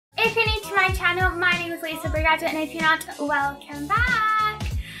to my channel. My name is Alyssa Brigatto, and if you're not, welcome back.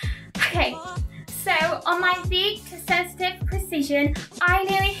 Okay, so on my Veet to sensitive precision, I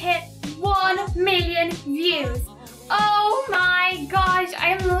nearly hit 1 million views. Oh my gosh, I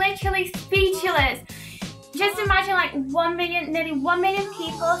am literally speechless. Just imagine like 1 million, nearly 1 million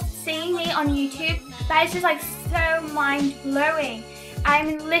people seeing me on YouTube. That is just like so mind-blowing.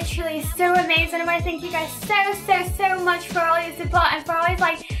 I'm literally so amazed, and I want to thank you guys so much for all your support and for always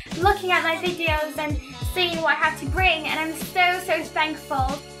like looking at my videos and seeing what I have to bring, and I'm so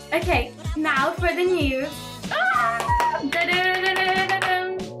thankful. Okay, now for the news.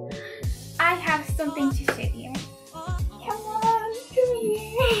 I have something to show you. Come on, come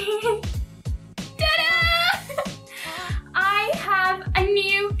here. I have a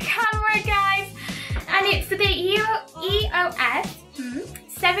new camera, guys, and it's the EOS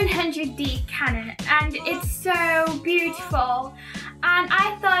 700D Canon, and it's so beautiful. And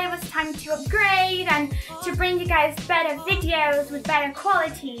I thought it was time to upgrade and to bring you guys better videos with better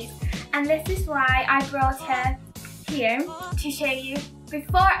qualities. And this is why I brought her here to show you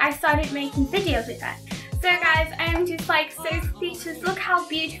before I started making videos with her. So guys, I am just like so speechless. Look how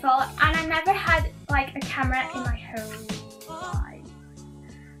beautiful. And I never had like a camera in my whole life.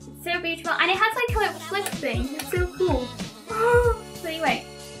 It's so beautiful. And it has like a little flip thing. It's so cool. Wait,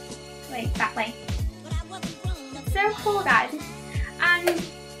 that way. It's so cool, guys. And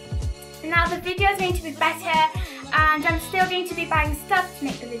now the video is going to be better, and I'm still going to be buying stuff to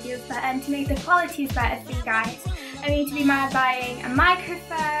make the videos better and to make the qualities better for you guys. I'm going to be buying a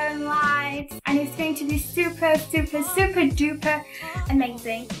microphone, lights, and it's going to be super duper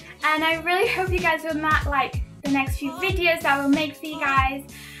amazing. And I really hope you guys will like the next few videos that I will make for you guys.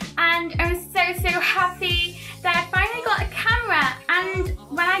 And I'm so happy that I finally got a camera. And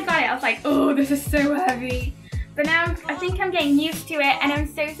when I got it, I was like, oh, this is so heavy. But now I think I'm getting used to it, and I'm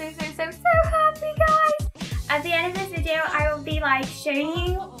so happy, guys. At the end of this video, I will be like showing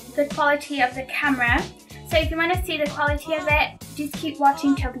you the quality of the camera. So if you want to see the quality of it, just keep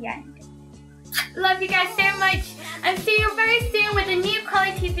watching till the end. Love you guys so much, and see you very soon with a new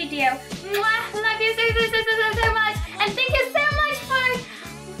quality video. Mwah! Love you so much, and thank you so much for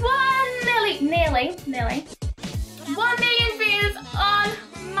nearly 1 million views on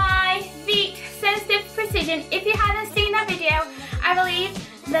my Veet sensitive precision. If you haven't seen that video, I will leave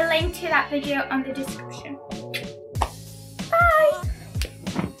the link to that video on the description. Bye!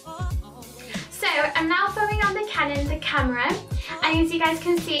 So I'm now filming on the Canon, the camera, and as you guys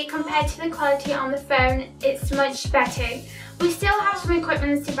can see, compared to the quality on the phone, it's much better. We still have some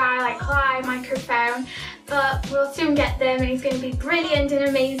equipment to buy, like light, microphone, but we'll soon get them, and it's going to be brilliant and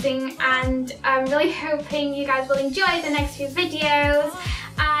amazing. And I'm really hoping you guys will enjoy the next few videos.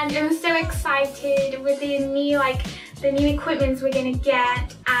 And I'm so excited with the new equipment we're going to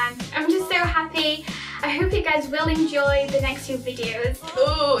get, and I'm just so happy. I hope you guys will enjoy the next few videos.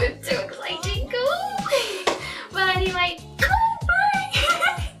 Oh, it's so exciting.